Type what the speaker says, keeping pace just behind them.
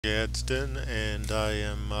Gadsden, and I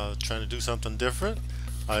am trying to do something different.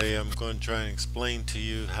 I am going to try and explain to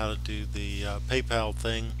you how to do the PayPal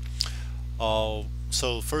thing.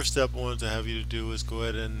 So first step I wanted to have you to do is go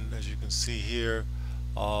ahead and, as you can see here,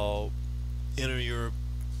 uh, enter your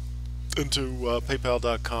into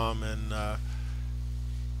PayPal.com and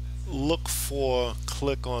look for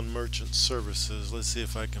click on merchant services. Let's see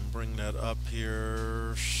if I can bring that up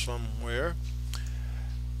here somewhere.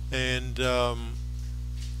 And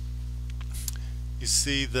you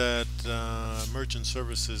see that merchant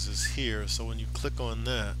services is here, so when you click on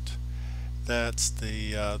that, that's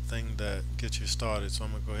the thing that gets you started. So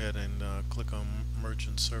I'm going to go ahead and click on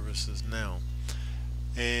merchant services now,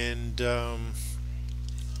 and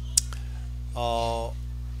uh,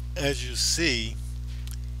 as you see,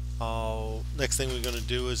 next thing we're going to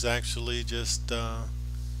do is actually just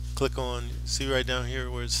click on, see right down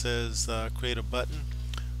here where it says create a button.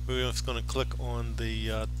 We're just going to click on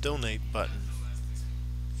the donate button.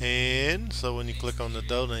 And so when you click on the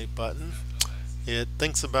donate button, it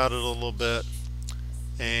thinks about it a little bit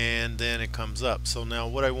and then it comes up. So now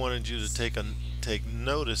what I wanted you to take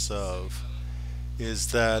notice of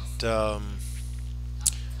is that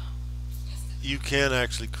you can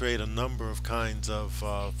actually create a number of kinds of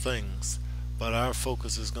things, but our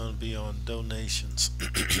focus is going to be on donations.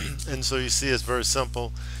 And so you see it's very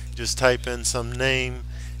simple. You just type in some name,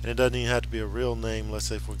 and it doesn't even have to be a real name. Let's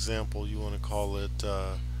say, for example, you want to call it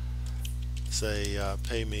say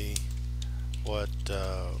pay me what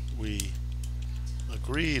we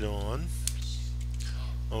agreed on.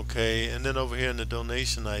 Okay, and then over here in the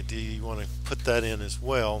donation ID you want to put that in as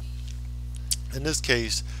well. In this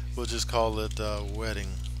case we'll just call it wedding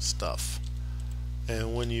stuff,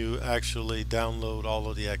 and when you actually download all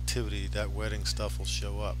of the activity, that wedding stuff will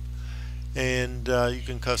show up. And you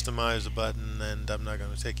can customize the button, and I'm not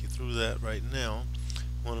going to take you through that right now.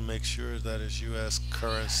 I want to make sure that is US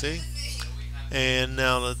currency. And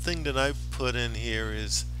now the thing that I put in here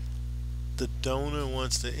is the donor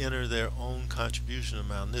wants to enter their own contribution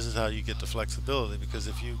amount. This is how you get the flexibility, because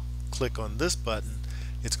if you click on this button,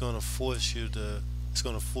 it's going to force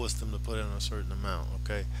them to put in a certain amount.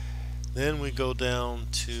 Okay, then we go down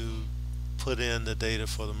to put in the data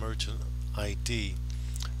for the merchant ID.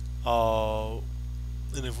 And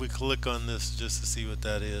if we click on this just to see what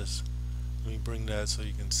that is, let me bring that so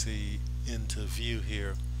you can see into view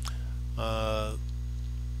here.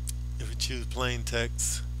 If you choose plain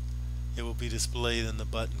text, it will be displayed in the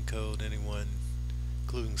button code. Anyone,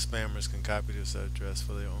 including spammers, can copy this address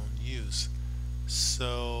for their own use.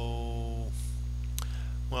 So,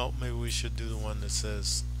 well, maybe we should do the one that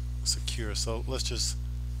says secure. So let's just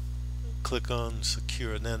click on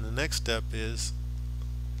secure. And then the next step is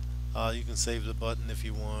you can save the button if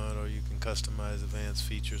you want, or you can customize advanced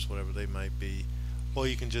features, whatever they might be, or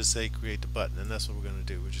you can just say create the button, and that's what we're going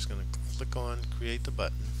to do. We're just going to click on create the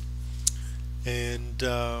button, and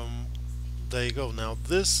there you go. Now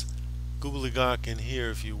this gobbledygook in here,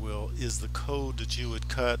 if you will, is the code that you would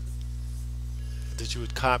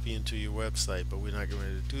copy into your website, but we're not going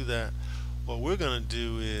to do that. What we're going to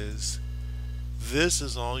do is, this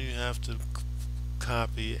is all you have to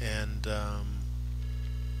copy, and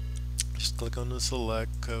just click on the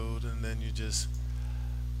select code, and then you just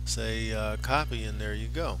say copy, and there you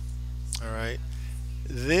go. Alright,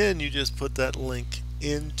 then you just put that link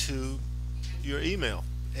into your email.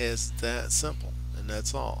 It's that simple, and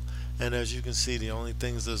that's all. And as you can see, the only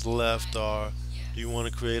things that's left are, do you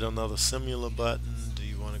want to create another similar button, do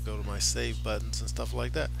you want to go to my save buttons and stuff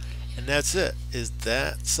like that. And that's it. It's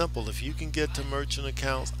that simple. If you can get to merchant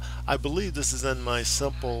accounts, I believe this is in my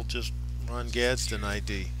simple just Ron Gadsden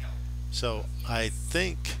ID, so I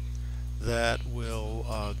think that will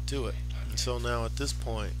do it. And so now at this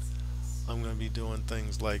point, I'm going to be doing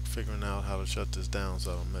things like figuring out how to shut this down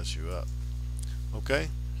so I don't mess you up. Okay,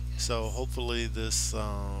 so hopefully this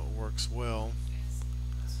works well,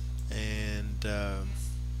 and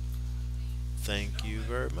thank you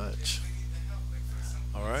very much.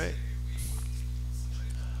 All right.